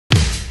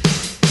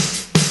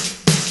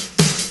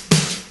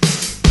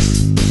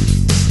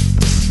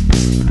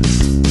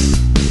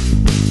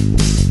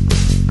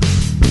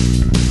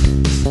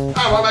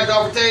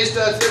taste.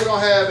 Today we're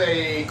going to have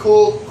a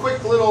cool,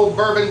 quick little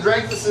bourbon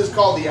drink. This is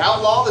called the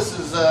Outlaw. This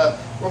is, we're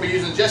going to be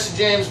using Jesse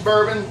James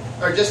bourbon,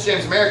 or Jesse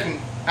James American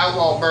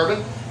Outlaw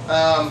bourbon.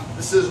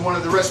 This is one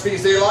of the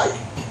recipes they like.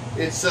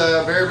 It's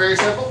very, very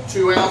simple.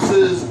 2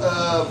 ounces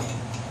of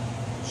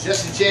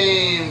Jesse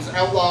James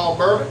Outlaw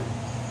bourbon.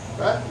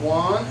 Right,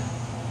 one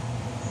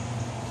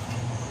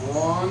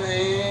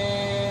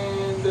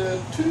and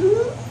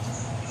 2.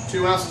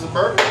 2 ounces of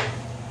bourbon.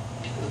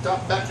 Put the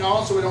top back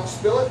on so we don't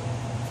spill it.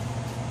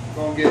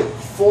 We're going to get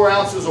 4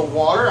 ounces of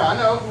water. I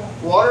know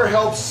water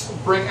helps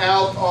bring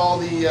out all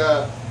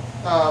the.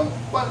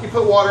 Well, you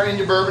put water in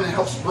your bourbon, it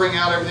helps bring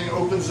out everything. It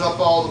opens up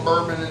all the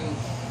bourbon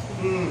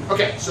and.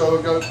 Okay, so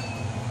we'll go.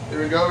 There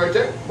we go, right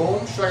there.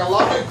 Boom, strike a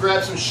lock it.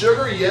 Grab some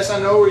sugar. Yes, I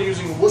know we're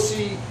using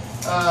Wussy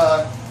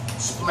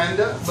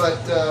Splenda, but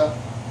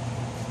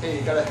hey,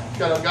 you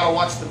gotta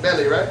watch the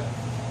belly, right?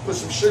 Put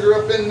some sugar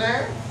up in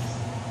there.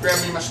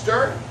 Grab me my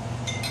stir.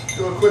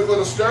 Do a quick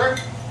little stir.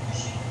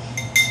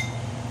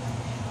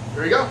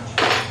 There we go.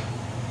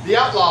 The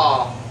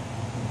Outlaw.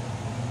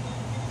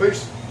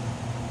 Peace.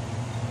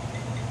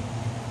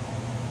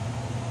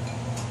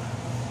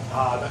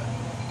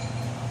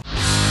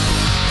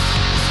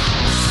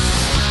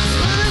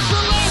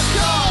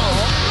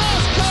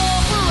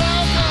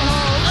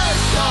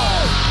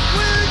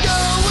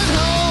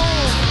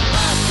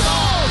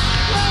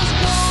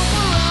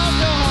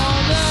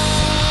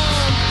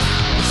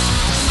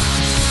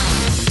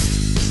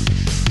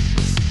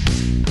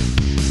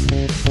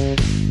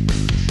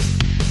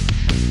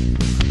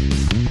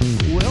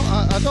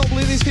 I don't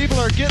believe these people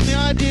are getting the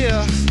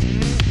idea.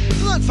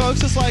 Look,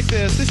 folks, it's like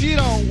this. If you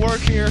don't work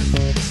here,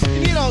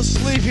 if you don't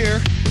sleep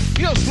here,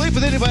 you don't sleep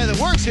with anybody that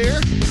works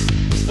here,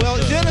 well,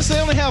 Dennis,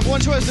 they only have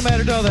one choice no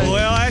matter, don't they?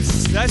 Well,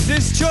 that's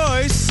his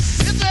choice.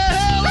 Get the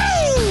hell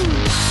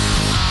out!